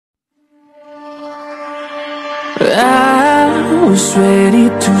I was ready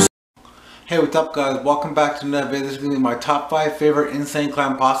to. Hey, what's up guys? Welcome back to another video. This is going to be my top 5 favorite Insane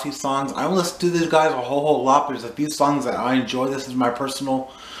Clown Posse songs. I don't listen to these guys a whole lot, but there's a few songs that I enjoy. This is my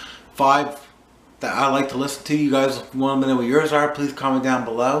personal 5 that I like to listen to. You guys want to know what yours are, please comment down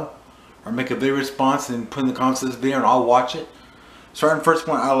below. Or make a video response and put in the comments of this video and I'll watch it. Starting first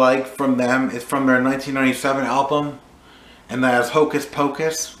one I like from them is from their 1997 album. And that is Hocus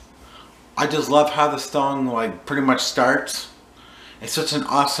Pocus. I just love how the song like pretty much starts. It's such an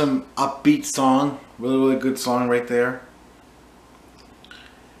awesome upbeat song. Really good song right there.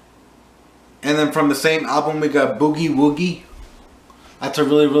 And then from the same album we got Boogie Woogie. That's a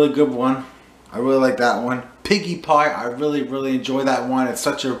really good one. I really like that one. Piggy Pie, I really enjoy that one. It's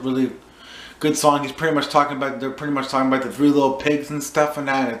such a really good song. They're pretty much talking about the 3 little pigs and stuff and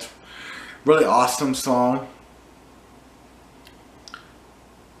that. It's really awesome song.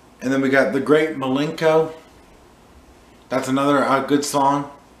 And then we got The Great Malenko. That's another good song.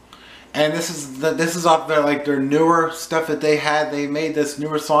 And this is off their newer stuff that they had. They made this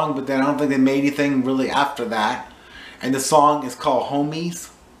newer song, but then I don't think they made anything really after that. And the song is called Homies.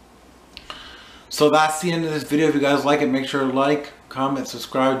 So that's the end of this video. If you guys like it, make sure to like, comment,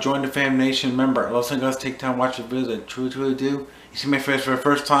 subscribe, join the Fam Nation. Remember, I love you guys take time to watch the videos. I truly do. You see my face for the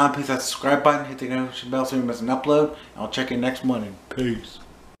first time, please hit that subscribe button, hit the notification bell so you don't miss an upload. I'll check you next morning. Peace.